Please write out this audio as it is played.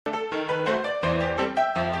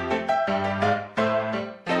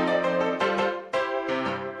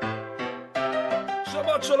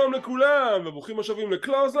שבת שלום לכולם, וברוכים השבים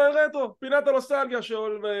לקלוזליין רטרו, פינת הנוסטלגיה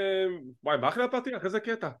של... וואי, מה אחלה הפתיח, איזה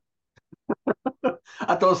קטע.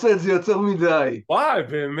 אתה עושה את זה יותר מדי. וואי,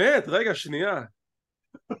 באמת, רגע, שנייה.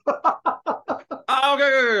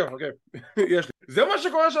 אוקיי, יש לי. זה מה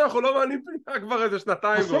שקורה שאנחנו לא מעלים פינה כבר איזה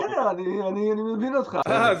שנתיים. בסדר, אני מבין אותך.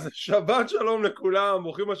 אז שבת שלום לכולם,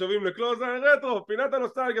 ברוכים השבים לקלוזליין רטרו, פינת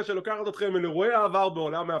הנוסטלגיה שלוקחת אתכם אל אירועי העבר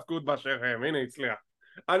בעולם ההפקות באשר הם. הנה, הצליח.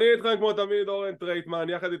 אני איתכם כמו תמיד, אורן טרייטמן,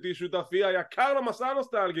 יחד איתי שותפי היקר למסע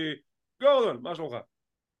הנוסטלגי, גורדון, מה שלומך?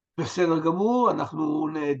 בסדר גמור, אנחנו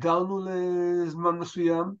נעדרנו לזמן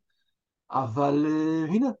מסוים, אבל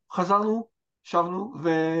הנה, חזרנו, שבנו,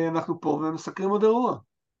 ואנחנו פה ומסקרים עוד אירוע.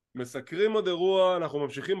 מסקרים עוד אירוע, אנחנו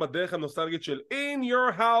ממשיכים בדרך הנוסטלגית של In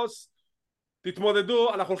Your House.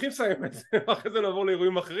 תתמודדו, אנחנו הולכים לסיים את זה, אחרי זה נעבור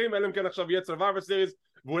לאירועים אחרים, אלא אם כן עכשיו יהיה Survivor Series,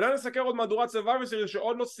 ואולי נסקר עוד מהדורת Survivor Series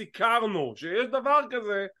שעוד לא סיקרנו, שיש דבר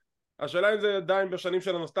כזה. השאלה אם זה עדיין בשנים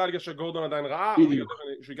של הנוסטלגיה שגורדון עדיין ראה, בדיוק.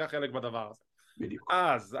 שהוא ייקח חלק בדבר הזה. בדיוק.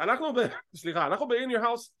 אז אנחנו אנחנו ב-In Your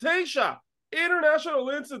House 9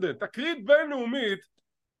 International Incident, תקרית בינלאומית.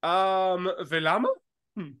 ולמה?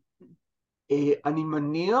 אני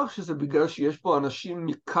מניח שזה בגלל שיש פה אנשים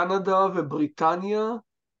מקנדה ובריטניה,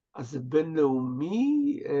 אז זה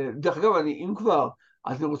בינלאומי. דרך אגב, אם כבר,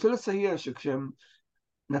 אז אני רוצה לציין שכשהם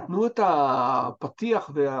נתנו את הפתיח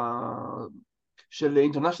של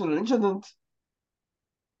International Incident,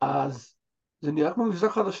 אז זה נראה כמו מבזק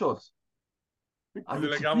חדשות. זה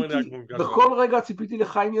לגמרי נראה כמו מבזק. בכל רגע ציפיתי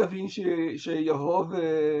לחיים יבין שיבוא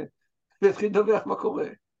ויתחיל לדווח מה קורה.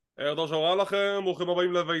 ערב שאומרה לכם, ברוכים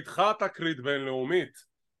הבאים לביתך, תקרית בינלאומית.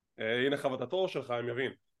 הנה חוותתו של חיים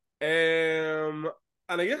יבין.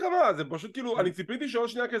 אני אגיד לך מה, זה פשוט כאילו, אני ציפיתי שעוד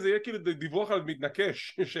שנייה כזה יהיה כאילו דיווח על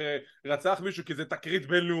מתנקש שרצח מישהו כי זה תקרית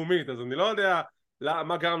בינלאומית, אז אני לא יודע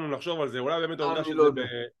מה גרם לנו לחשוב על זה, אולי באמת העובדה שזה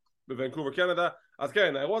בוונקובר קנדה. אז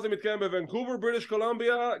כן, האירוע הזה מתקיים בוונקובר בריטיש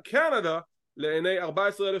קולומביה קנדה לעיני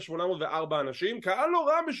 14,804 אנשים, קהל לא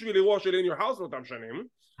רע בשביל אירוע של In Your House באותם שנים.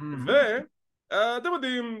 ואתם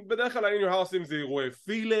יודעים, בדרך כלל ה-In Your House זה אירועי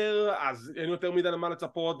פילר, אז אין יותר מדי מה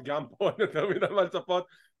לצפות, גם פה אין יותר מדי מה לצפות,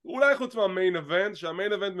 אולי חוץ מהמיין איבנט,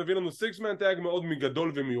 שהמיין איבנט מביא לנו 6-man tag מאוד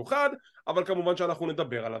מגדול ומיוחד, אבל כמובן שאנחנו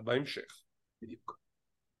נדבר עליו בהמשך. בדיוק.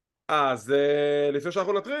 אז לפני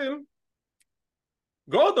שאנחנו נתחיל,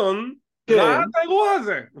 גורדון ראה כן. את האירוע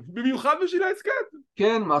הזה, במיוחד בשביל ההסקט.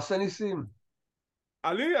 כן, מעשה ניסים.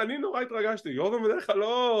 אני נורא התרגשתי, גורדון בדרך כלל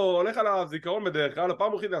לא הולך על הזיכרון בדרך כלל,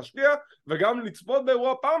 הפעם הולכים להשקיע וגם לצפות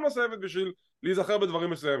באירוע פעם נוספת בשביל להיזכר בדברים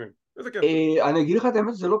מסוימים. איזה כיף. אני אגיד לך את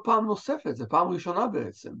האמת, זה לא פעם נוספת, זה פעם ראשונה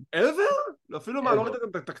בעצם. ever? אפילו מה, לא ראיתם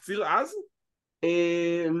את התקציר אז?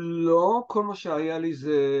 לא, כל מה שהיה לי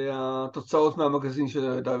זה התוצאות מהמגזין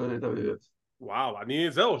של דוד. וואו,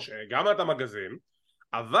 זהו, שגם את המגזין,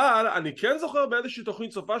 אבל אני כן זוכר באיזושהי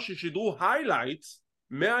תוכנית סופה ששידרו highlights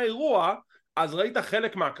מהאירוע, אז ראית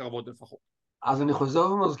חלק מהקרבות לפחות. אז אני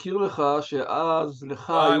חוזר ומזכיר לך שאז לך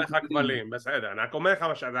היו לך כבלים, בסדר, אני אומר לך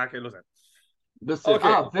מה שזה היה כאילו זה.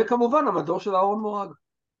 בסדר, וכמובן המדור של אהרון מורג.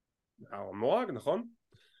 אהרון מורג, נכון?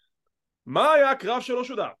 מה היה הקרב שלו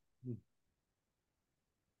שודר?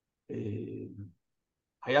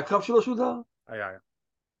 היה קרב שלו שודר? היה.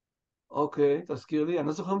 אוקיי, תזכיר לי, אני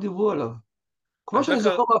לא זוכר אם דיברו עליו. כמו שאני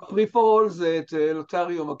זוכר בפרי פור אול זה את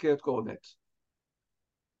לוטריו מכה את קורנט.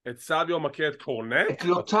 את סביו מכה את קורנט? את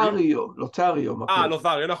לוטריו מכה.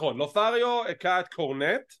 לוטריו, נכון. לוטריו הכה את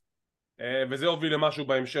קורנט, וזה הוביל למשהו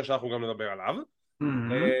בהמשך שאנחנו גם נדבר עליו.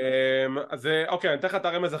 אז אוקיי, אני אתן לך את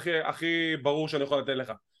הרמז הכי ברור שאני יכול לתת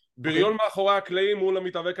לך. בריון מאחורי הקלעים מול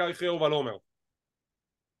המתאבק הכי אהוב על עומר.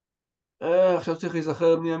 עכשיו צריך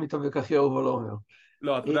להיזכר מי המתאבק הכי אהוב על עומר.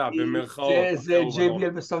 לא, אתה יודע, במרכאות. זה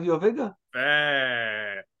JBL וסביו וגה?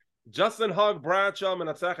 ג'סטין הוג ברדשאו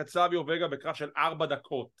מנצח את סביו וגה בקרב של 4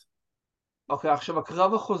 דקות. אוקיי, עכשיו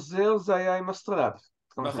הקרב החוזר זה היה עם הסטראפ.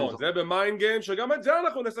 נכון, זה במיינד גיים, שגם את זה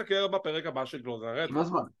אנחנו נסקר בפרק הבא של קלוזליין רטרו. עם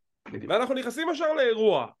הזמן. ואנחנו נכנסים ישר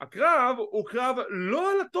לאירוע. הקרב הוא קרב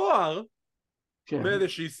לא על התואר,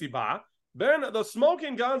 באיזושהי סיבה, בין The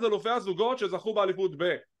Smoking Guns, אלופי הזוגות שזכו באליפות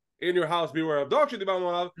In Your House Beware of Dog שדיברנו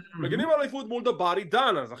עליו, מגינים על אליפות מול The Body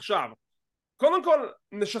Done. עכשיו, קודם כל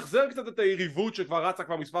נשחזר קצת את היריבות שכבר רצה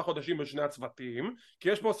כבר מספר חודשים בשני הצוותים, כי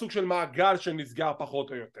יש פה סוג של מעגל שנסגר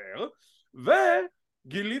פחות או יותר,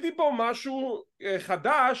 וגיליתי פה משהו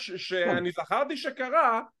חדש שאני זכרתי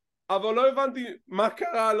שקרה, אבל לא הבנתי מה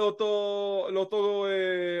קרה לאותו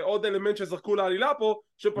עוד אלמנט שזרקו לעלילה פה,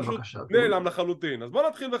 שפשוט נעלם לחלוטין. אז בואו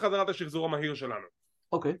נתחיל בחזרת השחזור המהיר שלנו.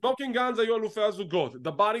 סמוקינג גאנז היו אלופי הזוגות,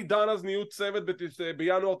 The Body Done נהיו צוות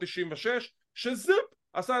בינואר 96, שזיפ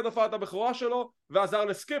עשה את הופעת הבכורה שלו ועזר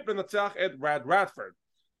לסקיפ לנצח את רד רדפורד.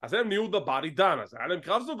 אז הם נהיו The Body Done, אז היה להם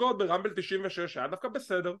קרב זוגות ברמבל 96, היה דווקא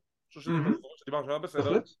בסדר, אני חושב שדיברנו שהיה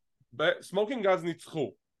בסדר, בסמוקינג גאנז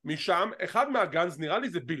ניצחו, משם אחד מהגאנז נראה לי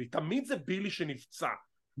זה בילי, תמיד זה בילי שנפצע,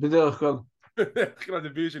 בדרך כלל זה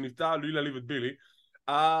בילי שנפצע, לא להעליב את בילי,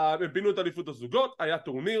 הם פינו את אליפות הזוגות, היה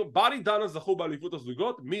טורניר, Body Done זכו באליפות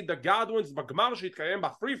הזוגות, מ-The Godwins בגמר שהתקיים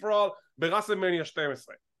בפרי פור אול ברסלמניה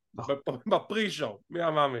 12, בפרי שואו, מי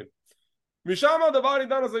המאמין. משם הדבר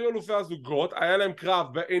נידן אז היו אלופי הזוגות, היה להם קרב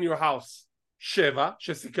ב-In Your House 7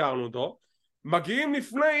 שסיקרנו אותו, מגיעים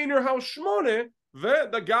לפני In Your House 8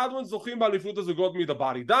 ו-The Godwins זוכים באליפות הזוגות מ-The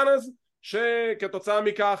Body Done, שכתוצאה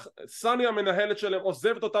מכך סני המנהלת שלהם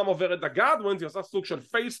עוזבת אותם, עוברת The Godwins, היא עושה סוג של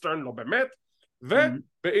face turn, לא באמת,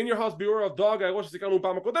 וב-In Your House Beware of Dog, האירוע שסיקרנו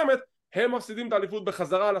בפעם הקודמת, הם מפסידים את האליפות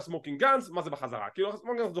בחזרה לסמוקינג גאנס. מה זה בחזרה? כאילו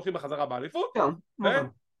הסמוקינג גאנס זוכים בחזרה באליפות,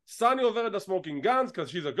 סני עוברת לסמוקינג גאנס, because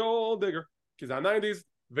she's a gold digger, כי זה ה-90s,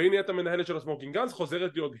 והיא נהיית המנהלת של הסמוקינג גאנס,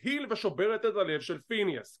 חוזרת להיות היל ושוברת את הלב של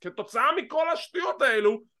פיניאס. כתוצאה מכל השטויות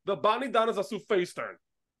האלו, The Body Done עשו face turn.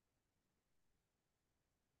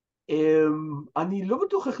 אני לא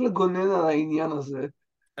בטוח איך לגונן על העניין הזה.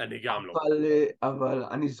 אני גם לא. אבל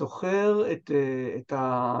אני זוכר את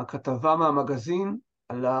הכתבה מהמגזין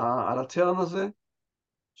על הטרן הזה,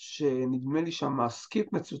 שנדמה לי שם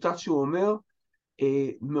הסקיפ מצוטט שהוא אומר,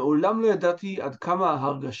 מעולם לא ידעתי עד כמה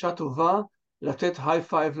הרגשה טובה לתת היי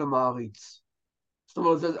פייב למעריץ. זאת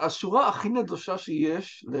אומרת, זו השורה הכי נדושה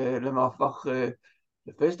שיש למהפך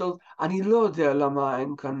לפייסטרס. אני לא יודע למה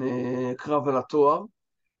אין כאן קרב על התואר.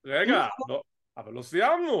 רגע, לא, אבל לא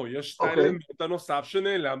סיימנו. יש את האלמנט הנוסף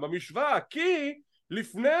שנעלם במשוואה, כי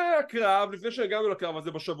לפני הקרב, לפני שהגענו לקרב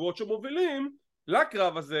הזה בשבועות שמובילים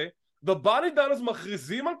לקרב הזה, בבאדי דאנס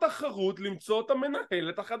מכריזים על תחרות למצוא את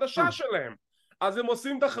המנהלת החדשה שלהם. אז הם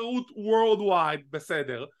עושים תחרות worldwide,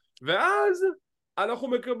 בסדר, ואז אנחנו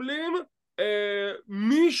מקבלים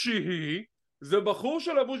מישהי, זה בחור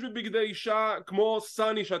שלבוש בבגדי אישה כמו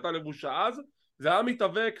סני שהייתה לבושה אז, זה היה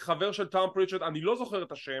מתאבק, חבר של טום פריצ'רד, אני לא זוכר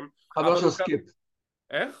את השם. חבר של סקיפ.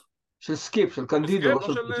 איך? של סקיפ, של קנדידו. לא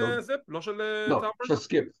של טום פריצ'רד? לא, של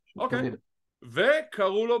סקיפ. אוקיי.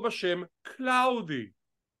 וקראו לו בשם קלאודי.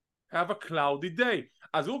 have a cloudy day.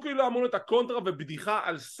 אז הוא כאילו אמור את הקונטרה ובדיחה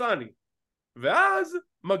על סני. ואז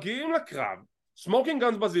מגיעים לקרב, סמוקינג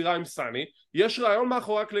גאנס בזירה עם סני, יש רעיון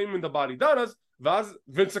מאחורי הקלעים עם דבלי דאנס, ואז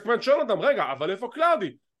וינסקמנט שואל אותם, רגע, אבל איפה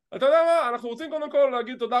קלאודי? אתה יודע מה, אנחנו רוצים קודם כל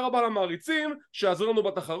להגיד תודה רבה למעריצים שעזרו לנו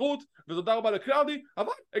בתחרות, ותודה רבה לקלאודי,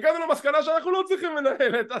 אבל הגענו למסקנה שאנחנו לא צריכים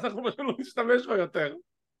מנהלת, אז אנחנו פשוט לא נשתמש בה יותר.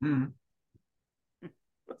 מה,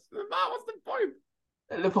 what's the point?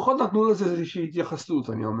 לפחות נתנו לזה איזושהי התייחסות,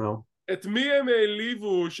 אני אומר. את מי הם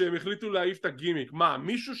העליבו שהם החליטו להעיף את הגימיק? מה,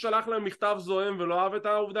 מישהו שלח להם מכתב זוהם ולא אהב את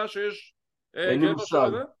העובדה שיש גבר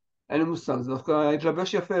של זה? אין לי מושג, זה דווקא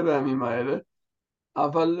התלבש יפה בימים האלה,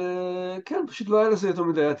 אבל כן, פשוט לא היה לזה יותר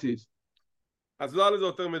מדי עתיד. אז לא היה לזה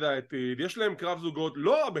יותר מדי עתיד, יש להם קרב זוגות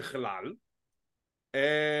לא רע בכלל,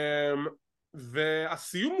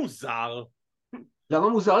 והסיום מוזר. למה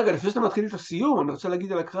מוזר? רגע, לפני שאתה מתחיל את הסיום, אני רוצה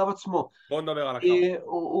להגיד על הקרב עצמו. בוא נדבר על הקרב.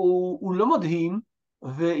 הוא לא מדהים,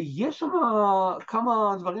 ויש שם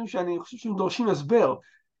כמה דברים שאני חושב שהם דורשים הסבר.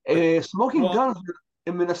 סמוקינג גאנס,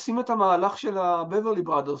 הם מנסים את המהלך של הבברלי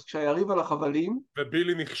ברדרס, כשהיריב על החבלים.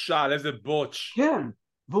 ובילי נכשל, איזה בוטש. כן,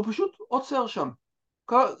 והוא פשוט עוצר שם.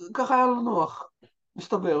 ככה היה לו נוח,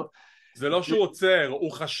 מסתבר. זה לא שהוא עוצר,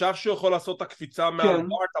 הוא חשב שהוא יכול לעשות את הקפיצה מעל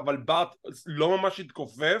בארט, אבל בארט לא ממש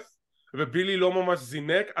התכופף, ובילי לא ממש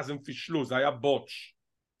זינק, אז הם פישלו, זה היה בוטש.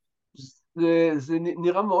 זה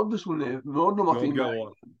נראה מאוד משונה, מאוד לא מתאים.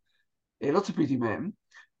 לא ציפיתי מהם.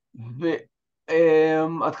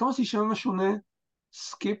 ועד כמה זה יישמע משונה,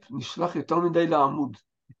 סקיפ נשלח יותר מדי לעמוד.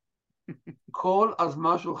 כל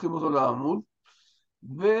הזמן שולחים אותו לעמוד,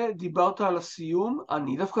 ודיברת על הסיום,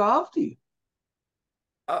 אני דווקא אהבתי.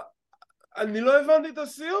 אני לא הבנתי את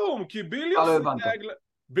הסיום, כי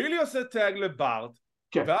בילי עושה טאג לבארט,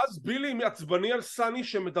 ואז בילי מעצבני על סני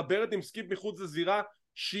שמדברת עם סקיפ מחוץ לזירה,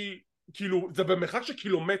 שהיא כאילו, זה במרחק של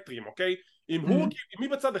קילומטרים, אוקיי? אם היא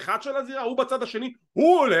בצד אחד של הזירה, הוא בצד השני,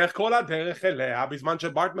 הוא הולך כל הדרך אליה, בזמן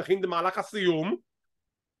שבארט מכין במהלך הסיום,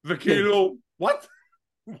 וכאילו, what?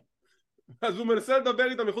 אז הוא מנסה לדבר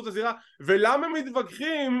איתה מחוץ לזירה, ולמה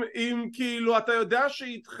מתווכחים אם כאילו, אתה יודע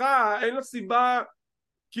שאיתך, אין לה סיבה,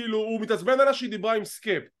 כאילו, הוא מתעצבן עליה שהיא דיברה עם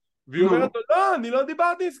סקיפ, והיא אומרת, לא, אני לא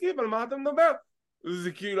דיברתי עם סקיפ, על מה אתה מדבר?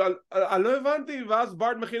 זה כאילו, אני לא הבנתי, ואז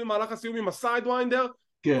בארט מכין במהלך הסיום עם הסיידוויינדר,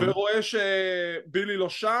 ורואה שבילי לא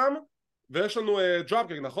שם, ויש לנו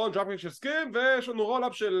דראפקיק, נכון? דראפקיק של סקיפ, ויש לנו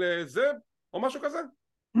רולאפ של זב, או משהו כזה.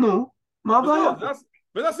 נו, מה הבעיה?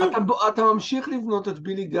 אתה ממשיך לבנות את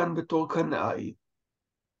בילי גן בתור קנאי,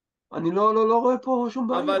 אני לא רואה פה שום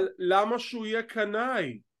בעיה. אבל למה שהוא יהיה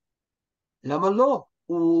קנאי? למה לא?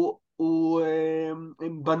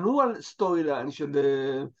 הם בנו על סטורי ליין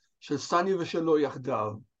של סני ושלו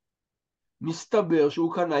יחדיו. מסתבר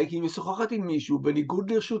שהוא קנאי כי היא משוחחת עם מישהו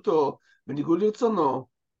בניגוד לרשותו, בניגוד לרצונו.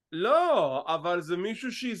 לא, אבל זה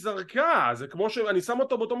מישהו שהיא זרקה, זה כמו שאני שם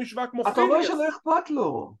אותו באותו משוואה כמו אתה רואה פיליאס. שלא אכפת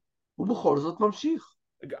לו, הוא בכל זאת ממשיך.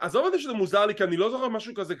 עזוב את זה שזה מוזר לי, כי אני לא זוכר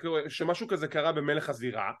שמשהו כזה קרה במלך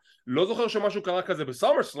הזירה, לא זוכר שמשהו קרה כזה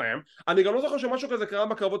בסאמר סלאם, אני גם לא זוכר שמשהו כזה קרה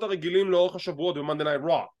בקרבות הרגילים לאורך השבועות ב-Monday Night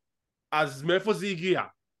Raw. אז מאיפה זה הגיע?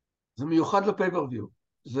 זה מיוחד לפייפריוויו.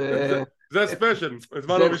 זה ספיישל,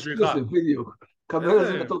 הזמנו בשבילך. בדיוק. קבל את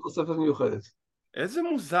זה בתור תוספת מיוחדת. איזה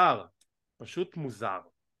מוזר, פשוט מוזר.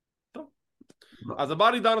 טוב. אז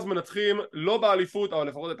הבאדי דאנס מנצחים לא באליפות אבל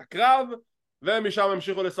לפחות את הקרב, ומשם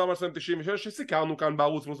המשיכו לסאמר סלאם 96 שסיקרנו כאן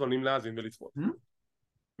בערוץ, מוזמנים להאזין ולצפות.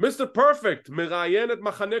 מיסטר פרפקט מראיין את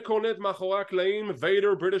מחנה קורנט מאחורי הקלעים,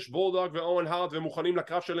 ויידר, בריטיש בולדוג ואורן הארט, ומוכנים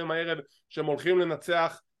לקרב שלהם הערב שהם הולכים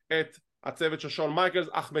לנצח את הצוות של שון מייקלס,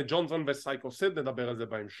 אחמד ג'ונסון וסייקו סיד, נדבר על זה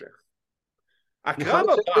בהמשך. הקרב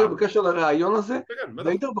הבא בקשר לרעיון הזה,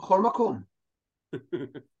 ויידר בכל מקום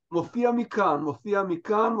מופיע מכאן, מופיע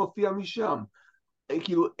מכאן, מופיע משם,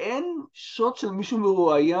 כאילו אין שוט של מישהו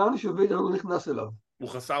מרואיין שוויידר לא נכנס אליו. הוא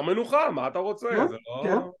חסר מנוחה, מה אתה רוצה? זה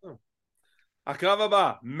לא... הקרב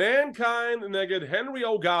הבא, מנקיינד נגד הנרי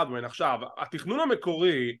או גאדווין. עכשיו, התכנון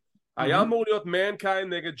המקורי היה אמור להיות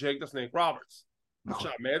מנקיינד נגד ג'ייק דה סנייק רוברטס.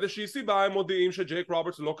 עכשיו, מאיזושהי סיבה הם מודיעים שג'ייק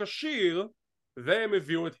רוברטס לא כשיר, והם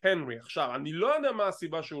הביאו את הנרי. עכשיו, אני לא יודע מה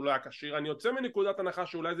הסיבה שהוא לא היה כשיר, אני יוצא מנקודת הנחה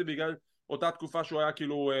שאולי זה בגלל אותה תקופה שהוא היה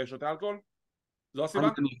כאילו שותה אלכוהול? זו הסיבה?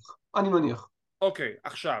 אני מניח. אוקיי,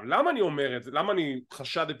 עכשיו, למה אני אומר את זה? למה אני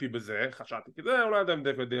חשדתי בזה? כי זה אולי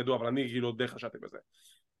די ידוע, אבל אני כאילו די חשדתי בזה.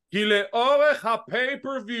 כי לאורך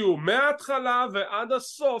הפייפריוויו, מההתחלה ועד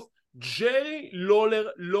הסוף, ג'יי לולר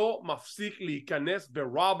לא מפסיק להיכנס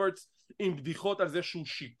ברוברטס עם בדיחות על זה שהוא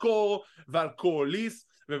שיקור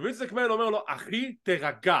ואלכוהוליסט, ווינס מקמן אומר לו, אחי,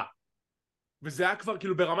 תרגע. וזה היה כבר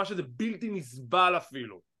כאילו ברמה שזה בלתי נסבל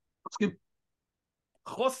אפילו.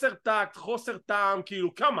 חוסר טקט, חוסר טעם,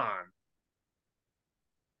 כאילו, כמובן.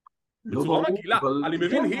 בצורה מגעילה, אני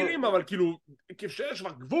מבין הילים, אבל כאילו, כשיש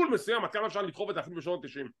כבר גבול מסוים, עד כמה אפשר לדחוף את זה אפילו בשנות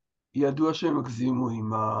ה-90. ידוע שהם הגזימו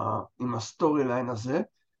עם הסטורי ליין הזה.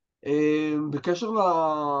 בקשר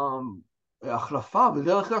להחלפה,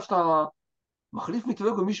 בדרך כלל שאתה מחליף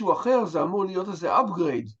מתווה במישהו אחר, זה אמור להיות איזה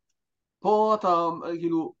upgrade. פה אתה,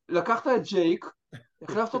 כאילו, לקחת את ג'ייק,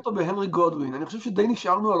 החלפת אותו בהנרי גודווין. אני חושב שדי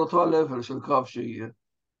נשארנו על אותו הלבל של קרב שיהיה.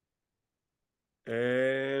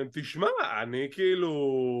 תשמע,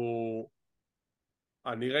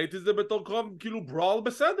 אני ראיתי את זה בתור קרב כאילו בראול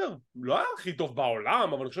בסדר, לא היה הכי טוב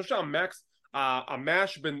בעולם, אבל אני חושב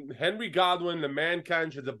המאש בין הנרי גודווין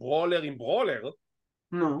למנקיינד שזה ברולר עם ברולר,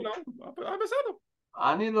 היה בסדר.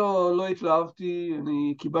 אני לא התלהבתי,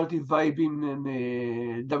 אני קיבלתי וייבים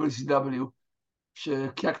מ-WCW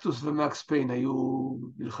שקקטוס ומקס פיין היו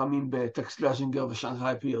נלחמים בטקס לאז'ינגר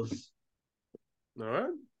ושנגהאי פירס.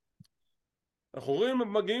 אנחנו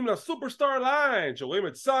מגיעים לסופרסטאר ליין, שרואים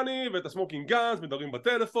את סאני ואת הסמוקינג גאנס, מדברים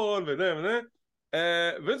בטלפון וזה וזה.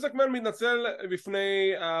 וינס מקמן מתנצל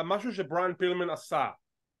בפני משהו שבריאן פילמן עשה.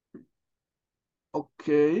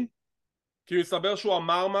 אוקיי. כי הוא יסבר שהוא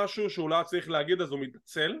אמר משהו שהוא לא צריך להגיד, אז הוא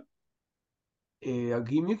מתנצל.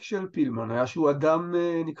 הגימיק של פילמן היה שהוא אדם,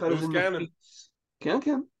 נקרא לזה נפיץ. כן,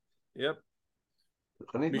 כן. יפ.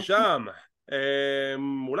 משם,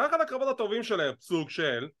 אולי אחד הקרבות הטובים שלהם, סוג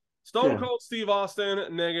של סטון קולד סטיב אוסטין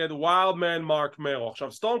נגד ויילד מן מרק מרו.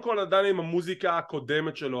 עכשיו סטון קולד עדיין עם המוזיקה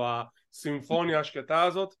הקודמת שלו, הסימפוניה השקטה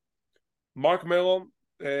הזאת. מרק מרו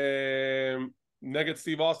נגד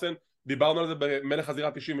סטיב אוסטין, דיברנו על זה במלך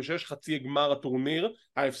הזירה 96, חצי גמר הטורניר,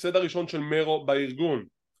 ההפסד הראשון של מרו בארגון.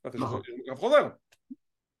 קרב חוזר.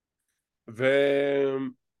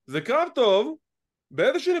 וזה קרב טוב.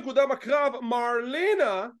 באיזושהי נקודה בקרב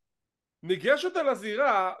מרלינה ניגשת על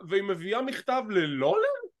הזירה והיא מביאה מכתב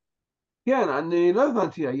ללולר? כן, אני לא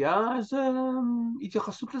הבנתי, היה איזה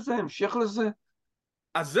התייחסות לזה, המשך לזה?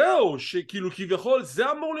 אז זהו, שכאילו כביכול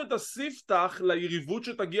זה אמור להיות הספתח ליריבות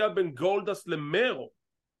שתגיע בין גולדסט למרו,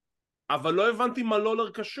 אבל לא הבנתי מה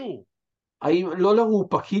לולר קשור. האם לולר הוא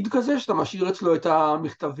פקיד כזה שאתה משאיר אצלו את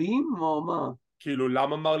המכתבים או מה? כאילו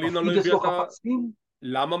למה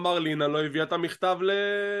מרלינה לא הביאה את המכתב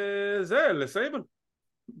לסייבל?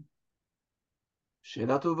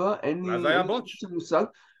 שאלה טובה, אין לי מושג,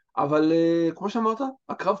 אבל כמו שאמרת,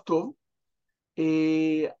 הקרב טוב.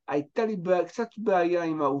 הייתה לי קצת בעיה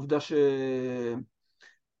עם העובדה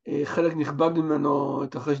שחלק נכבד ממנו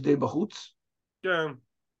התרחש די בחוץ. כן,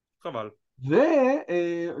 חבל.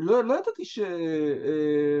 ולא ידעתי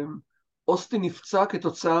שאוסטין נפצע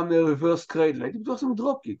כתוצאה מרוורס קריידל, הייתי בטוח שזה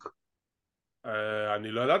מדרופקיק.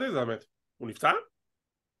 אני לא ידעתי את זה, האמת. הוא נפצע?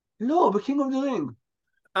 לא, בקינג אוף דה רינג.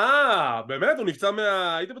 באמת? הוא נפצע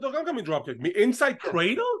הייתי בטוח גם מדרופקיק. מאינסייד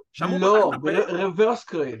קריידל? שם הוא פתח לא, את הפה? ברוורס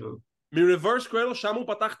קריידל. מרוורס קריידל שם הוא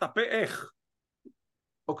פתח את הפה? איך?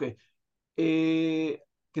 אוקיי.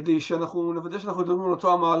 כדי שאנחנו נוודא שאנחנו מדברים על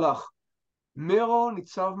אותו המהלך. מרו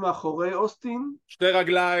ניצב מאחורי אוסטין. שתי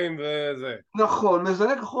רגליים וזה. נכון,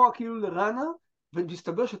 מזנק אחורה כאילו לרנה,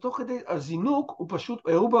 ומסתבר שתוך כדי הזינוק הוא פשוט,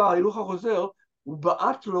 הראו בהילוך החוזר, הוא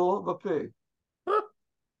בעט לו בפה.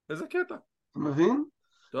 איזה קטע. אתה מבין?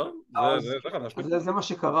 טוב, זה חדש. זה מה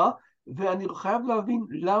שקרה, ואני חייב להבין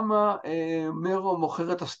למה מרו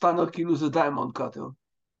מוכר את הסטאנר כאילו זה דיימונד קאטר.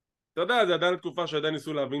 אתה יודע, זה עדיין תקופה שעדיין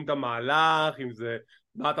ניסו להבין את המהלך, אם זה,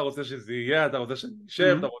 מה אתה רוצה שזה יהיה, אתה רוצה שאני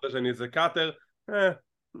אשב, אתה רוצה שאני איזה קאטר,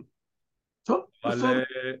 טוב, אבל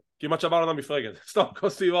כמעט שבר לנו מפרגת. סטון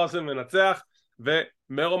קולד סטיב אוסטין מנצח,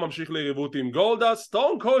 ומרו ממשיך ליריבות עם גולדסט.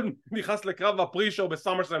 סטון קולד נכנס לקרב בפרי-שואו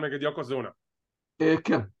בסאמרסלאם נגד יוקוזונה.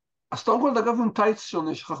 כן. הסטון קולד אגב עם טייץ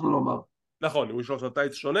שונה, שכחנו לומר. נכון, הוא יש לו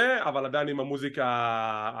טייץ שונה, אבל עדיין עם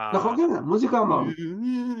המוזיקה... נכון, כן, המוזיקה אמרנו.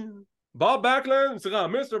 בוב בקלן, סליחה,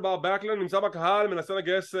 מיסטר בוב בקלן נמצא בקהל, מנסה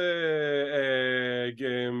לגייס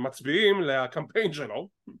מצביעים לקמפיין שלו.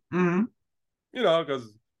 You know,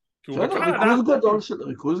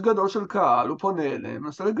 ריכוז גדול של קהל, הוא פונה אליהם,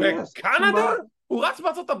 מנסה לגייס. בקנדה? הוא רץ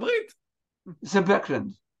בארצות הברית. זה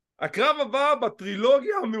בקלנד. הקרב הבא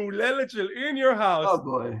בטרילוגיה המעוללת של In Your House,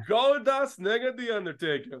 גולדסט נגד The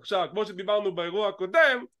Undertaker. עכשיו, כמו שדיברנו באירוע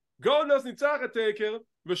הקודם, גולדסט ניצח את טייקר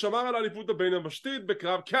ושמר על האליפות הבין יבשתית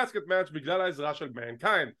בקרב קאסקט מאץ' בגלל העזרה של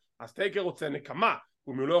מנקיינד. אז טייקר רוצה נקמה,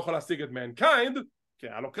 ואם הוא לא יכול להשיג את מנקיינד, כי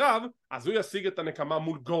היה לו קרב, אז הוא ישיג את הנקמה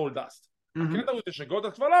מול גולדסט. הקטע הוא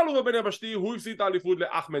שגולדסט כבר לא עלו בבין יבשתי, הוא הפסיד את האליפות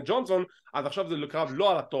לאחמד ג'ונסון, אז עכשיו זה קרב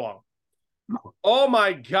לא על התואר.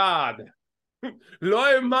 אומייגאד, לא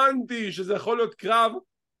האמנתי שזה יכול להיות קרב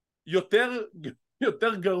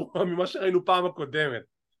יותר גרוע ממה שראינו פעם הקודמת.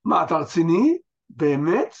 מה, אתה רציני?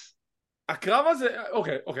 באמת? הקרב הזה,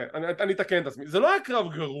 אוקיי, אני אתקן את עצמי, זה לא היה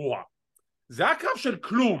קרב גרוע, זה היה קרב של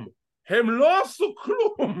כלום, הם לא עשו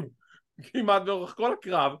כלום כמעט באורך כל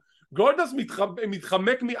הקרב. גולדסט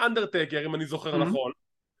מתחמק מאנדרטייקר, אם אני זוכר נכון.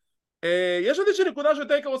 יש עוד איזושהי נקודה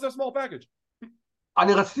שטייקר עושה סמול פאקג'.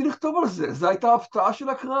 אני רציתי לכתוב על זה, זו הייתה ההפתעה של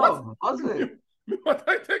הקרב. מה זה?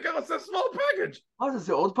 ממתי טייקר עושה סמול פאקג'? מה זה,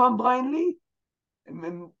 זה עוד פעם בריין לי?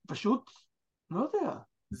 הם פשוט, לא יודע.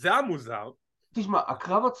 זה היה מוזר. תשמע,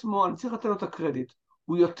 הקרב עצמו, אני צריך לתת לו את הקרדיט,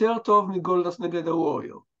 הוא יותר טוב מגולדסט נגד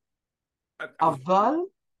הווריור. אבל,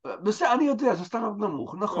 בסדר, אני יודע, זה סטנדרט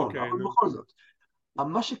נמוך, נכון, אבל בכל זאת.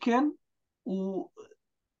 מה שכן, הוא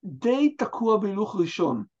די תקוע בהילוך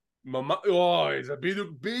ראשון. אוי, זה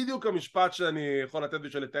בדיוק המשפט שאני יכול לתת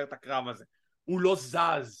בשביל לתאר את הקרב הזה. הוא לא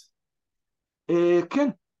זז. כן,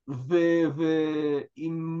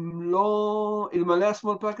 ואם לא, אלמלא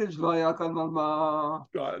הסמול פאקג' לא היה כאן על מה...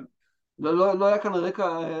 לא היה כאן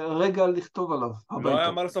רגע לכתוב עליו. לא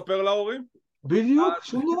היה מה לספר להורים? בדיוק,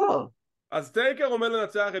 שום דבר. אז טייקר עומד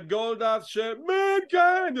לנצח את גולדסט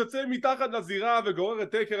שמנקיינד יוצא מתחת לזירה וגורר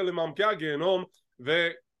את טייקר למעמקי הגיהנום,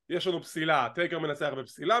 ויש לנו פסילה. טייקר מנצח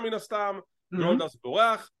בפסילה מן הסתם, גולדסט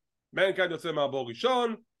בורח, מנקיינד יוצא מהבור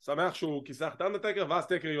ראשון, שמח שהוא כיסח את אנדרטייקר, ואז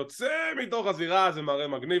טייקר יוצא מתוך הזירה, זה מראה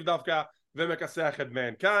מגניב דווקא, ומכסח את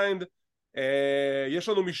מנקיינד. יש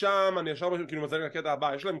לנו משם, אני ישר כאילו מזל לקטע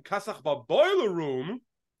הבא, יש להם כסח בבוילר רום.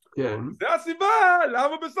 כן. זה הסיבה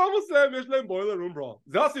למה בסמרסלאם יש להם בוילר רום ברול,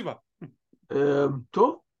 זה הסיבה.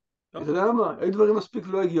 טוב, אתה יודע מה, היו דברים מספיק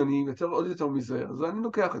לא הגיוניים, עוד יותר מזה, אז אני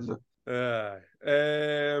לוקח את זה.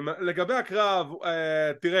 לגבי הקרב,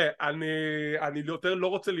 תראה, אני יותר לא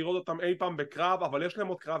רוצה לראות אותם אי פעם בקרב, אבל יש להם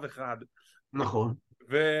עוד קרב אחד. נכון.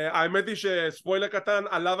 והאמת היא שספוילר קטן,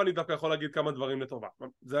 עליו אני דווקא יכול להגיד כמה דברים לטובה.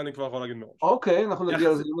 זה אני כבר יכול להגיד מראש. אוקיי, אנחנו נגיע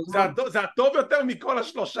לזה. זה הטוב יותר מכל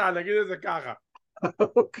השלושה, נגיד את זה ככה.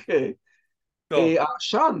 אוקיי.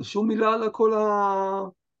 העשן, שום מילה על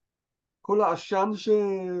כל העשן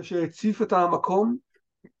שהציף את המקום.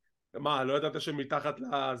 מה, לא ידעת שמתחת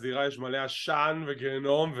לזירה יש מלא עשן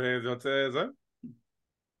וגיהנום וזה יוצא זה?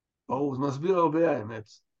 ברור, זה מסביר הרבה האמת.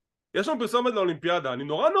 יש שם פרסומת לאולימפיאדה, אני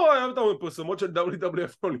נורא אוהב את הפרסומות של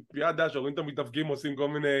WWF לאולימפיאדה, שרואים את המתאבקים עושים כל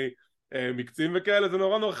מיני מקצים וכאלה, זה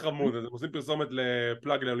נורא חמוד, הם עושים פרסומת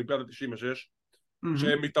לפלאג לאולימפיאדה 96,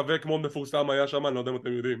 שמתאבק מאוד מפורסם היה שם, אני לא יודע אם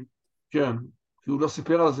אתם יודעים. כן, כי הוא לא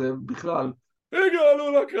סיפר על זה בכלל.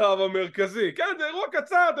 הגענו לקרב המרכזי, כן זה אירוע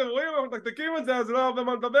קצר, אתם רואים, אנחנו מתקתקים את זה, אז לא הרבה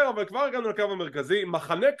מה לדבר, אבל כבר הגענו לקרב המרכזי,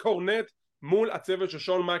 מחנה קורנט מול הצוות של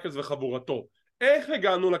שון מייקלס וחבורתו. איך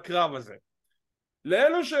הגענו לקרב הזה?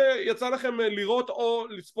 לאלו שיצא לכם לראות או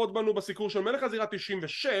לצפות בנו בסיקור של מלך הזירה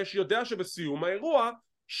 96, יודע שבסיום האירוע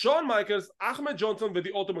שון מייקלס, אחמד ג'ונסון ודי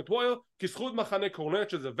אולטימט וורייר כיסחו את מחנה קורנט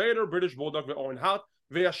שזה ויידר, בריטיש בולדוג ואורן הארט,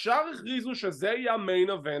 וישר הכריזו שזה יהיה המיין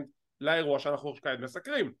אבנט לאירוע שאנחנו כעת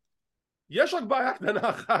מסקרים. יש רק בעיה קטנה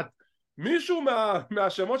אחת, מישהו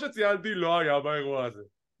מהשמות שציינתי לא היה באירוע הזה.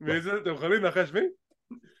 מי זה? אתם יכולים לנחש מי?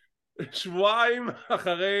 שבועיים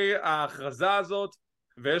אחרי ההכרזה הזאת,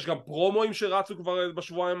 ויש גם פרומואים שרצו כבר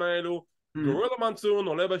בשבועיים האלו, גורילה מנסון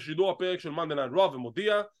עולה בשידור הפרק של Monday Night Raw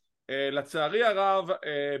ומודיע, לצערי הרב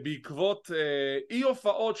בעקבות אי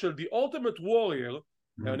הופעות של The Ultimate Warrior,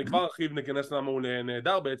 אני כבר ארחיב, ניכנס למה הוא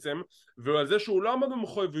נהדר בעצם, ועל זה שהוא לא עמד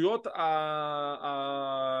במחויבויות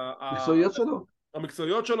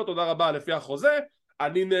המקצועיות שלו, תודה רבה, לפי החוזה,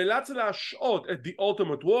 אני נאלץ להשעות את The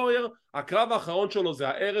Ultimate Warrior, הקרב האחרון שלו זה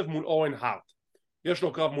הערב מול אורן הארט. יש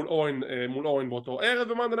לו קרב מול אורן באותו ערב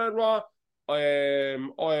ב-Monday Night Raw,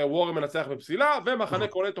 וורייר מנצח בפסילה, ומחנה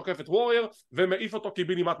קורנט תוקף את וורייר ומעיף אותו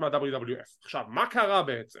קיבינימט מה-WWF. עכשיו, מה קרה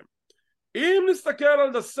בעצם? אם נסתכל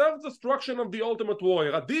על The Self-Destruction of the Ultimate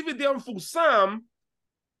Warrior, ה-DVD המפורסם,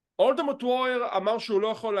 Ultimate Warrior אמר שהוא לא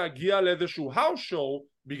יכול להגיע לאיזשהו house show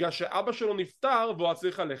בגלל שאבא שלו נפטר והוא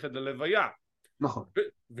צריך ללכת ללוויה. נכון.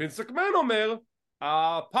 וינס מקמן אומר,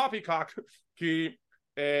 הפאפי קאק, כי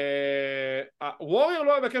וורייר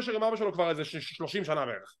לא היה בקשר עם אבא שלו כבר איזה 30 שנה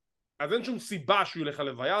בערך. אז אין שום סיבה שהוא ילך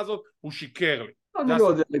ללוויה הזאת, הוא שיקר לי. אני לא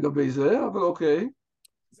יודע לגבי זה, אבל אוקיי.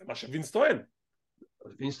 זה מה שווינס טוען.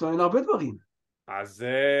 וינס טוען הרבה דברים. אז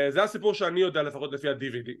זה הסיפור שאני יודע לפחות לפי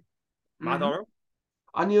ה-DVD. מה אתה אומר?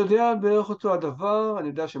 אני יודע בערך אותו הדבר, אני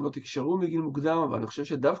יודע שהם לא תקשרו מגיל מוקדם, אבל אני חושב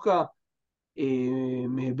שדווקא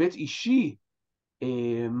מהיבט אישי,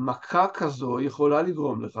 מכה כזו יכולה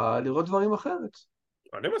לגרום לך לראות דברים אחרת.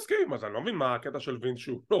 אני מסכים, אז אני לא מבין מה הקטע של וינס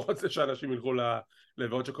שהוא לא רוצה שאנשים ילכו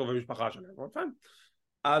ללוויות של קרובי משפחה שלהם.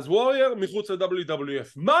 אז וורייר מחוץ ל-WWF,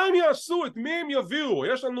 מה הם יעשו? את מי הם יביאו?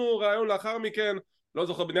 יש לנו רעיון לאחר מכן, לא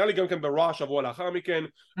זוכר, נראה לי גם כן ברוע שבוע לאחר מכן,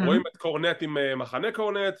 רואים את קורנט עם מחנה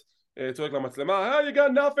קורנט, צועק למצלמה, hey, you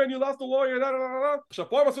got nothing, you lost the warrior, עכשיו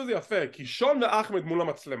פה הם עשו זה יפה, כי שון ואחמד מול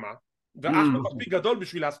המצלמה, ואחמד מספיק גדול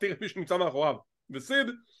בשביל להסתיר את מי שנמצא מאחוריו, וסיד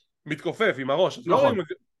מתכופף עם הראש, אז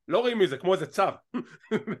לא רואים מזה, כמו איזה צו.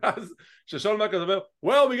 ואז ששון מייקלס אומר,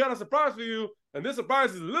 well, we got a surprise for you, and this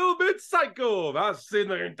surprise is a little bit psycho, ואז סיד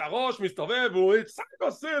מרים את הראש, מסתובב, והוא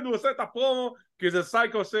סייקו סיד, הוא עושה את הפרומו, כי זה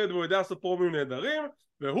סייקו סיד, והוא יודע לעשות פרומים נהדרים,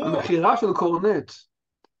 המחירה של קורנט.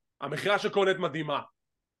 המחירה של קורנט מדהימה.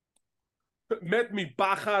 מת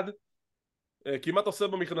מפחד, כמעט עושה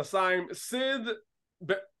במכנסיים, סיד,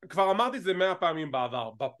 כבר אמרתי זה 100 פעמים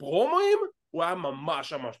בעבר, בפרומואים הוא היה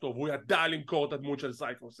ממש ממש טוב, הוא ידע למכור את הדמות של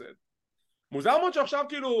סייקו סיד. מוזר מאוד שעכשיו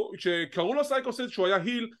כאילו, כשקראו לו סייקו סיד שהוא היה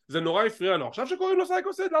היל, זה נורא הפריע לו, עכשיו שקוראים לו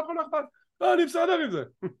סייקו סיד, לאף אחד לא אכפת, אני בסדר עם זה.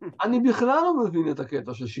 אני בכלל לא מבין את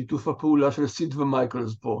הקטע של שיתוף הפעולה של סיד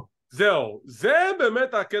ומייקלס פה. זהו, זה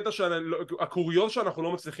באמת הקטע הקוריוז שאנחנו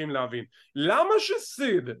לא מצליחים להבין. למה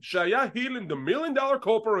שסיד, שהיה היל in the $1 million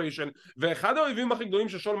corporation, ואחד האויבים הכי גדולים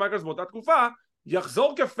של שון מייקלס באותה תקופה,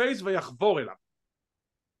 יחזור כפייס ויחבור אליו?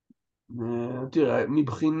 תראה,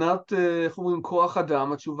 מבחינת, איך אומרים, כוח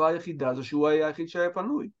אדם, התשובה היחידה זה שהוא היה היחיד שהיה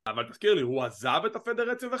פנוי. אבל תזכיר לי, הוא עזב את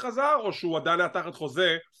הפדרציה וחזר, או שהוא עדיין היה תחת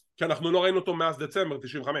חוזה, כי אנחנו לא ראינו אותו מאז דצמבר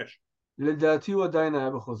 95? לדעתי הוא עדיין היה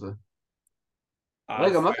בחוזה.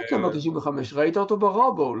 רגע, מה דצמבר 95? ראית אותו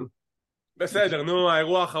ברובול? בסדר, נו,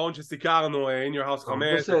 האירוע האחרון שסיקרנו, In Your House 5.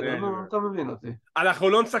 בסדר, נו, אתה מבין אותי. אנחנו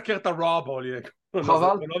לא נסקר את הרובול,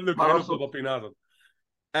 חבל. לא נקרא אותו בפינה הזאת.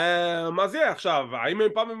 אז יהיה עכשיו, האם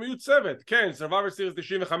פעם הם היו צוות? כן, Survivor Series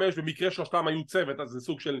 95 במקרה שלושתם היו צוות, אז זה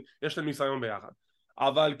סוג של, יש להם ניסיון ביחד.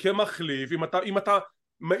 אבל כמחליף, אם אתה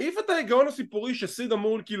מעיף את ההיגיון הסיפורי שסיד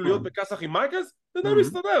אמור כאילו להיות בכסח עם מייקלס, זה די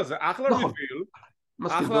מסתדר, זה אחלה ריביל,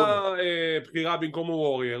 אחלה בחירה במקום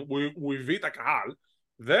הוורייר, הוא הביא את הקהל,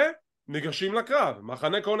 וניגשים לקרב,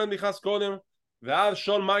 מחנה קורנט נכנס קודם, ואז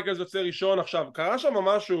שון מייקלס יוצא ראשון. עכשיו, קרה שם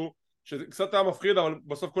משהו שקצת היה מפחיד, אבל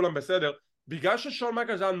בסוף כולם בסדר, בגלל ששון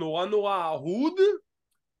מייקלס היה נורא נורא אהוד,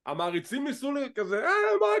 המעריצים ניסו לי כזה,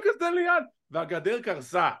 מייקלס תן לי יד, והגדר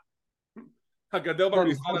קרסה, הגדר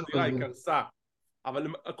בכניסה לזירה היא קרסה, אבל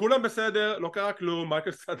כולם בסדר, לא קרה כלום,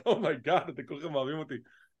 מייקלס קצת, אומייגאד, אתם כולכם אוהבים אותי,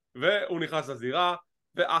 והוא נכנס לזירה,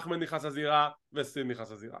 ואחמד נכנס לזירה, וסין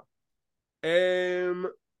נכנס לזירה.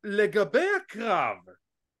 לגבי הקרב,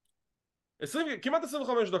 כמעט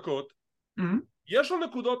 25 דקות, יש לו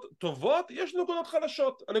נקודות טובות, יש נקודות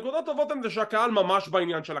חלשות. הנקודות טובות הן זה שהקהל ממש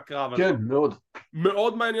בעניין של הקרב הזה. כן, מאוד.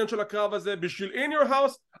 מאוד בעניין של הקרב הזה, בשביל In Your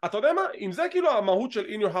House, אתה יודע מה? אם זה כאילו המהות של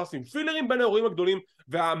In Your House, עם פילרים בין האירועים הגדולים,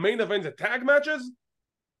 והמיין אבנט זה טאג מאצ'ז,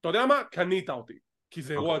 אתה יודע מה? קנית אותי. כי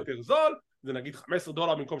זה אירוע יותר זול, זה נגיד $15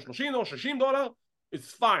 במקום 30 או $60,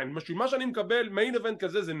 it's fine, מה שאני מקבל מיין איבנט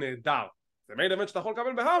כזה זה נהדר, זה מיין איבנט שאתה יכול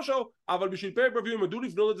לקבל בהאושו, אבל בשביל פייפריוויו הם ידעו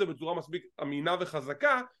לבנות את זה בצורה מספיק אמינה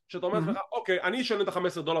וחזקה, שאתה אומר לך, אוקיי, אני אשלם את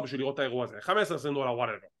 $15 בשביל לראות את האירוע הזה, $15,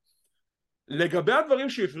 whatever. לגבי הדברים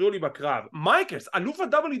שהפריעו לי בקרב, מייקלס, אלוף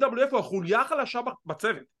ה-WWF הוא החוליה החלשה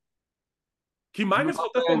בצוות, כי מייקלס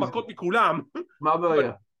נותן פה מכות מכולם. מה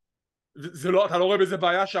הבעיה? זה לא, אתה לא רואה בזה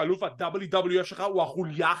בעיה שאלוף ה-WWF שלך הוא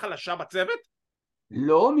החוליה החלשה בצוות?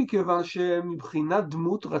 לא, מכיוון שמבחינת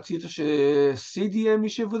דמות רצית שסיד יהיה מי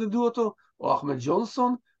שיבודדו אותו, או אחמד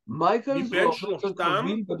ג'ונסון, מייקלס הוא הרבה יותר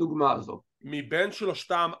קביל בדוגמה הזו. מבין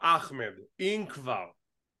שלושתם אחמד, אם כבר.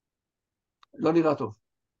 לא נראה טוב.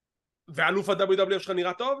 ואלוף ה-WWF שלך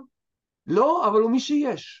נראה טוב? לא, אבל הוא מי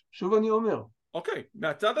שיש, שוב אני אומר. אוקיי,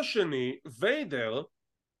 מהצד השני, ויידר,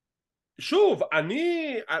 שוב,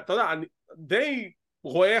 אתה יודע, אני די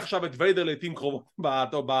רואה עכשיו את ויידר לעתים קרובות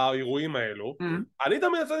באירועים האלו, אני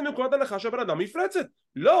תמיד יצאתי מנקודת הנחה שהבן אדם מפלצת.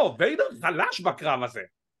 לא, ויידר חלש בקרב הזה.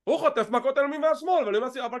 הוא חוטף מכות על ימין והשמאל,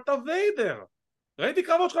 אבל אתה ויידר. ראיתי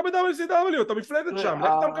קרבות שלך ב-WCW, אתה מפלצת שם,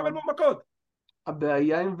 איך אתה מקבל בו מכות?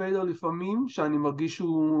 הבעיה עם ויידר לפעמים, שאני מרגיש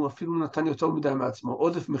שהוא אפילו נתן יותר מדי מעצמו,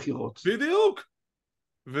 עודף מחירות. בדיוק.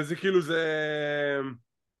 וזה כאילו זה...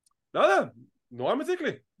 לא יודע, נורא מציק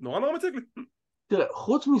לי. נורא מציק לי. תראה,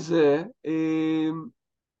 חוץ מזה,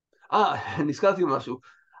 נזכרתי משהו.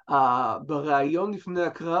 בריאיון לפני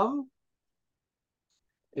הקרב,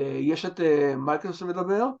 יש את מייקלס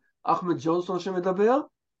שמדבר, אחמד ג'ונסון שמדבר,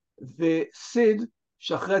 וסיד,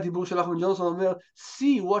 שאחרי הדיבור של אחמד ג'ונסון אומר,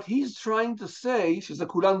 see what he's trying to say, שזה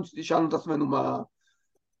כולנו שאלנו את עצמנו מה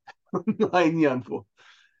העניין פה.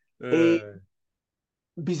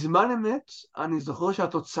 בזמן אמת, אני זוכר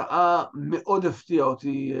שהתוצאה מאוד הפתיעה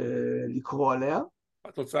אותי לקרוא עליה.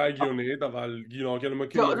 התוצאה הגיונית, אבל לא,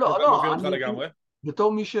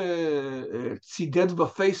 בתור מי שצידד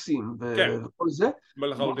בפייסים וכל זה,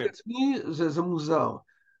 זה מוזר.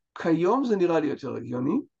 כיום זה נראה לי יותר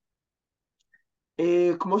הגיוני.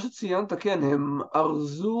 כמו שציינת, כן, הם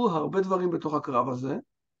ארזו הרבה דברים בתוך הקרב הזה,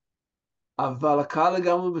 אבל הקהל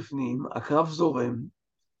לגמרי בפנים, הקרב זורם,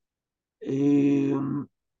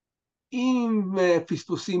 עם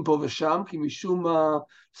פספוסים פה ושם, כי משום מה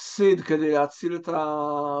סיד, כדי להציל את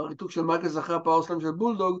הריתוק של מייקלס אחרי הפאורסלאם של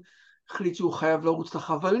בולדוג, החליט שהוא חייב לרוץ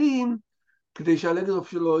לחבלים, כדי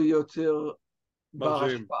שהלגרוף שלו יהיה יותר בר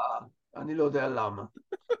השפעה. אני לא יודע למה.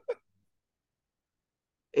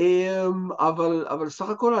 אבל סך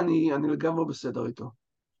הכל אני לגמרי בסדר איתו.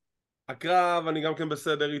 הקרב אני גם כן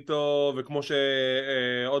בסדר איתו, וכמו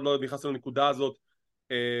שעוד לא נכנס לנקודה הזאת,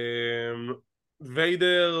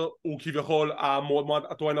 ויידר הוא כביכול המועמד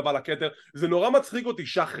הטוען הבא לכתר. זה נורא מצחיק אותי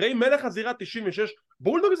שאחרי מלך הזירה 96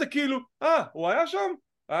 בולדוג זה כאילו הוא היה שם,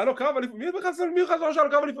 היה לו קרב אליפות, מי בכלל שהיה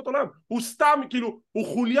לו קרב אליפות עולם? הוא סתם כאילו, הוא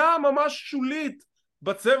חוליה ממש שולית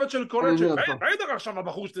בצוות של קונט של ויידר עכשיו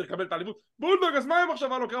הבחור שצריך לקבל את האליפות. בולדוג, אז מה אם עכשיו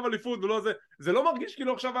היה לו קרב אליפות ולא זה? זה לא מרגיש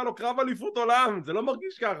כאילו עכשיו היה לו קרב אליפות עולם, זה לא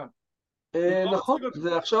מרגיש ככה. נכון,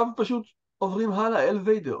 זה עכשיו פשוט עוברים הלאה אל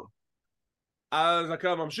ויידר. אז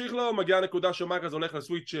הקרב ממשיך לו, מגיעה הנקודה שמייקלס הולך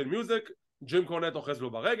לסוויץ' של מיוזיק, ג'ים קורנט אוחז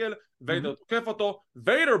לו ברגל, ויידר תוקף אותו,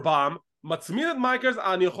 ויידר באם, מצמיד את מייקלס,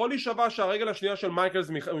 אני יכול להישבע שהרגל השנייה של מייקלס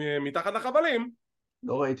מתחת לחבלים.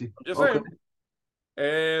 לא ראיתי.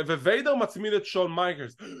 וויידר מצמיד את שון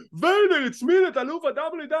מייקלס, ויידר הצמיד את אלוף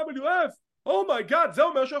ה-WWF, אומייגאד, זה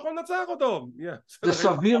אומר שהוא יכול לנצח אותו. זה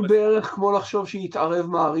סביר בערך כמו לחשוב שיתערב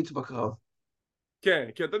מעריץ בקרב. כן,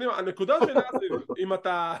 כי אתה יודע,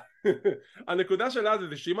 הנקודה שלה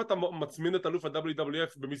זה שאם אתה מצמין את אלוף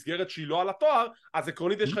ה-WWF במסגרת שהיא לא על התואר, אז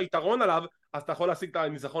עקרונית יש לך יתרון עליו, אז אתה יכול להשיג את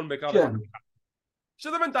הניצחון בקרב.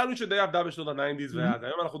 שזה מנטליות שדי עבדה בשנות ה-90s,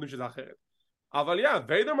 והיום אנחנו יודעים שזה אחרת. אבל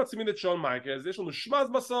ויידר מצמין את שון מייקלס, יש לנו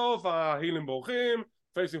שמאז בסוף, ההילים בורחים,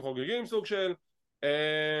 פייסים חוגגים סוג של,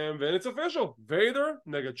 ו-it's official, ויידר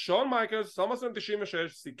נגד שון מייקלס, סומרסלאם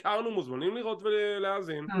 96, סיכרנו, מוזמנים לראות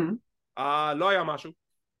ולהאזין. לא היה משהו.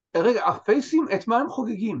 רגע, הפייסים, את מה הם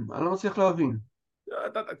חוגגים? אני לא מצליח להבין.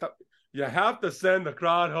 You have to send the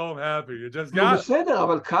crowd home happy, you just got it. בסדר,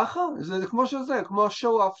 אבל ככה? זה כמו שזה, כמו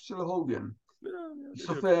השואו-אף של הוגן.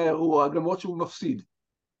 בסוף האירוע, למרות שהוא מפסיד.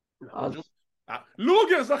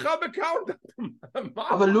 לוגר זכה בקאונט.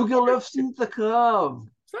 אבל לוגר לא הפסיד את הקרב.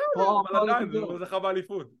 אבל עדיין, הוא זכה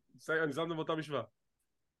באליפות. אני שמתם באותה משוואה.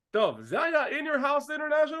 טוב, זה היה In Your House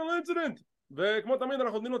International Incident. וכמו תמיד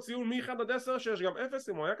אנחנו נותנים לו ציון מ-1 עד 10 שיש גם 0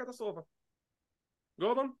 אם הוא היה קטסטרופה.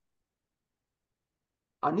 גורדון?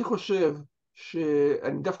 אני חושב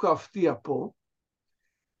שאני דווקא אפתיע פה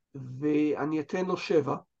ואני אתן לו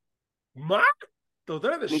 7. מה? אתה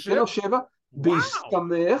יודע לזה 7? אני אתן לו 7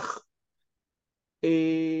 בהסתמך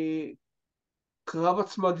קרב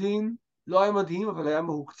הצמדים, לא היה מדהים, אבל היה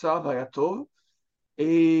מהוקצע והיה טוב.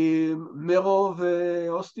 מרו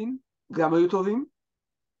ואוסטין גם היו טובים.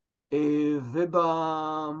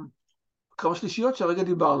 ובקרב השלישיות שהרגע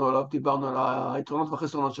דיברנו עליו, דיברנו על היתרונות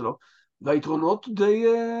והחסרונות שלו, והיתרונות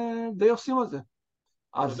די עושים את זה.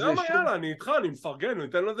 אתה יודע מה, יאללה, אני איתך, אני מפרגן,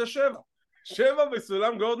 ניתן לזה 7. 7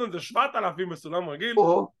 בסולם גורדון זה 7,000 בסולם רגיל.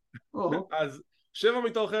 אז 7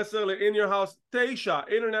 מתוך 10 ל-In Your House, 9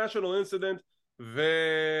 International Incident,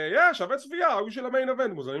 שווה צפייה, רק בשביל המיין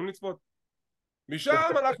אבנט, מוזמנים לצפות.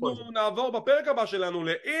 משם אנחנו נעבור בפרק הבא שלנו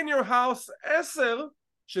ל-In Your House 10,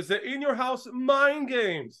 שזה In Your House Mind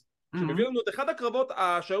Games, שמביא לנו את אחד הקרבות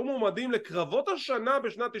שהיו מועמדים לקרבות השנה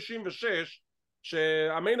בשנת 96,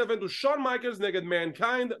 שהמיין אבנט הוא שון מייקלס נגד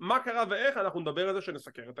מנקיינד. מה קרה ואיך, אנחנו נדבר על זה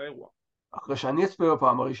שנסקר את האירוע. אחרי שאני אצפה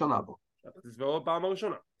בפעם הראשונה בו. אתה תצפה בפעם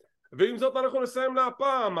הראשונה. ועם זאת אנחנו נסיים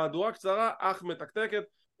להפעם, מהדורה קצרה אך מתקתקת,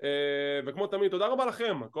 וכמו תמיד תודה רבה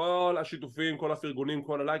לכם, כל השיתופים, כל הפרגונים,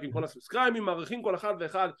 כל הלייקים, כל הסאבסקרייבים, מעריכים כל אחד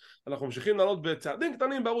ואחד. אנחנו ממשיכים לעלות בצעדים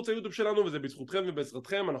קטנים בערוץ היוטיוב שלנו, וזה בזכותכם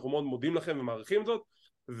ובעזרתכם, אנחנו מאוד מודים לכם ומעריכים זאת.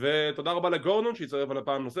 ותודה רבה לגורדון שיצטרף על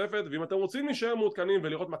הפעם נוספת. ואם אתם רוצים להישאר מעודכנים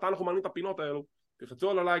ולראות מתי אנחנו מעלים את הפינות האלו, תלחצו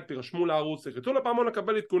על הלייק, תירשמו לערוץ, תלחצו לפעמון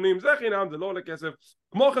לקבל עדכונים, זה חינם, זה לא עולה כסף.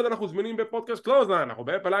 כמו כן אנחנו זמינים בפודקאסט קלוזליין, אנחנו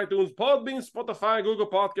באפל אייטונס, פודבין, ספוטיפיי, גוגל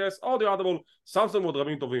פודקאסט, אודיו אדבול, סמסונג ועוד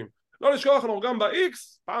רבים טובים. לא לשכוח, אנחנו גם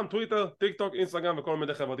ב-X, פעם טוויטר, טיק טוק, אינסטגרם וכל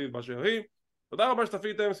מדיה חברתית באשר היא. תודה רבה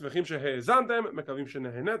שצפיתם, שמחים שהאזנתם, מקווים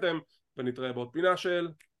שנהנתם, ונתראה בעוד פינה של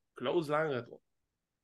קלוזליין רטרו.